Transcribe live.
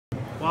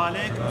Wa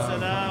alaikum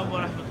salam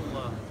wa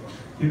rahmatullah.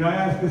 Can I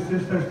ask the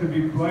sisters to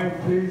be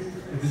quiet, please,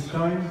 at this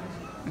time?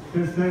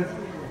 Sisters,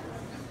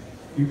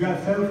 you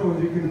got cell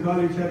phones, you can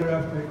call each other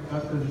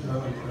after the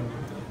sermon.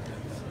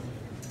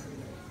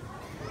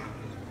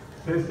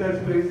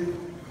 Sisters, please.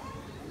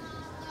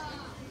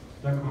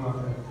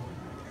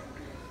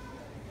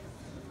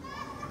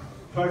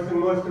 First and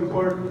most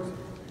important,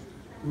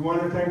 we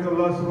want to thank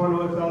Allah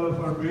subhanahu wa ta'ala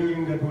for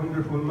bringing that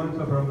wonderful month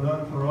of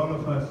Ramadan for all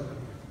of us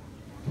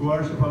to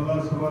worship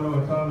Allah subhanahu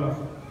wa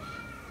ta'ala.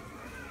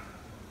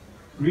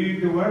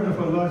 Read the word of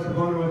Allah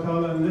subhanahu wa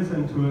ta'ala and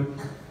listen to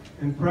it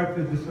and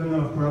practice the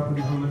sunnah of Prophet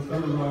Muhammad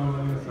sallallahu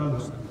alayhi wa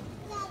sallam.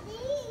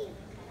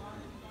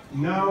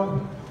 Now,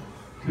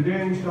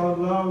 today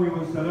inshallah we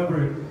will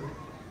celebrate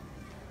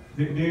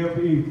the day of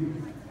Eid.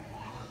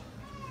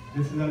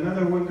 This is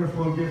another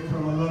wonderful gift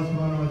from Allah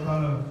subhanahu wa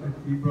ta'ala that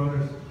He brought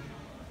us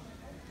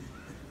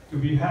to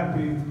be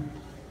happy,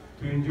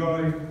 to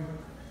enjoy,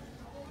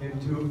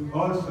 and to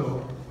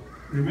also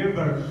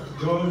remember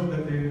those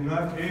that they are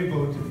not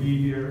able to be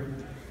here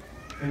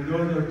and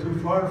those that are too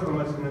far from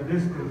us in a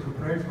distance, to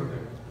pray for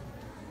them.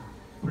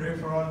 Pray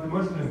for all the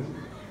Muslims.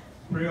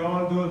 Pray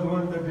all those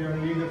ones that they are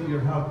in need of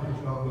your help,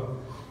 inshallah.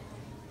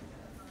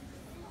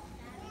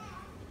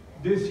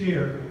 This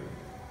year,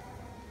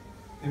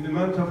 in the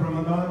month of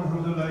Ramadan,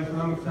 alhamdulillah,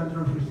 Islamic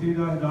Center of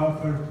Reseda had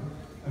offered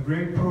a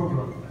great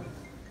program.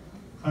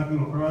 Khatm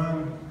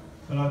al-Quran,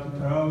 Salatul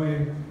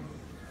Taraweeh,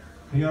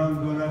 Qiyam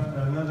done after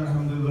another,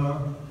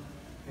 alhamdulillah,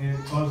 and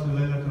also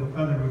Laylatul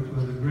Qadr, which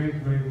was a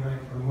great, great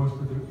night for most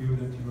of you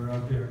that you were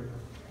out there.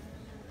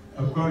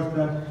 Of course,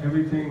 that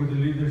everything with the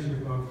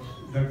leadership of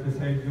Dr.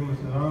 Sayyid Juma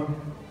Salam,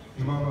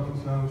 Imam of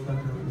Islamic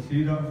Center of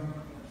Reseda,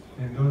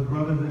 and those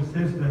brothers and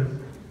sisters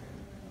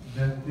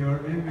that they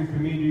are in the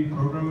committee,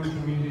 programming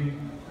committee,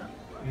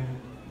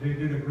 and they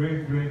did a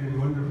great, great and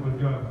wonderful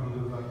job,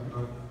 alhamdulillah.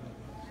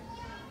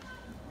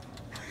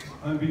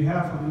 On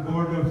behalf of the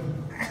Board of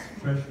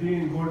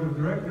Trustees and Board of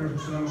Directors of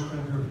Islamic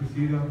Center of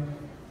Reseda,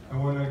 I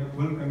want to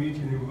welcome each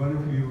and every one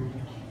of you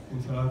in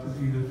Salatul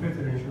Eid Al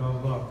Fitter,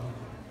 inshallah.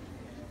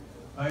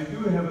 I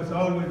do have us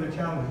all with a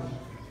challenge.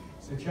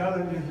 The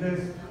challenge is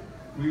this: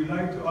 we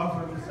like to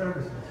offer the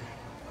services.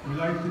 We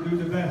like to do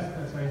the best,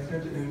 as I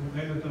said in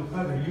Laylatul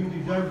Qadr. You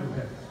deserve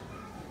the best.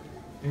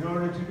 In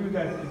order to do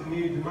that, it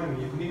needs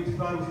money. It needs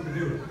funds to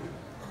do it.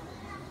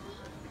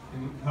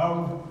 And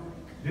how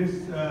this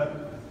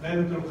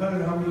Laylatul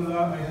Qadr,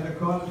 alhamdulillah, I had a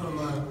call from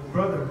a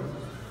brother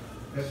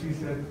that he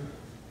said,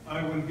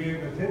 I will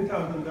give a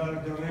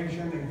 $10,000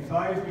 donation in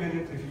 5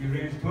 minutes. If you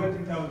raise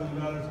 $20,000,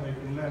 I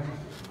can match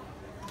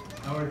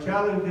it. Our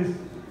challenge this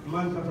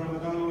month of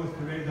Ramadan was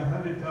to raise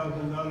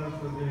 $100,000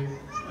 for the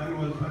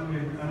annual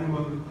funded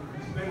annual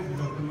expenses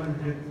of the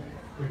masjid,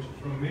 which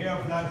from May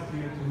of last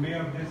year to May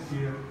of this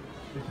year,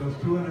 it was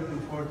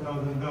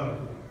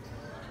 $204,000.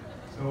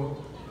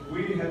 So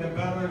we had a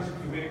balance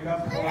to make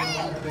up for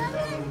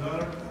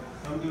 $100,000.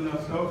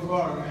 Alhamdulillah, so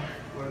far,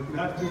 we're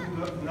not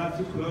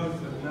too close,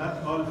 but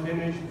not all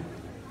finished.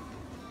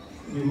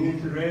 We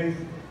need to raise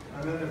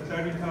another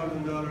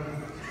 $30,000.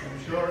 I'm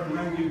sure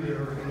among you there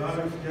are a lot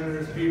of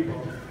generous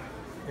people,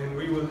 and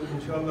we will,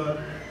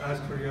 inshallah,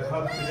 ask for your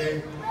help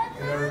today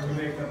in order to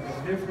make up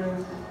the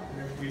difference.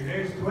 And if we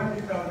raise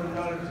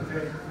 $20,000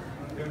 today,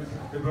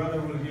 the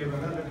brother will give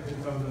another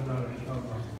 $10,000, inshallah.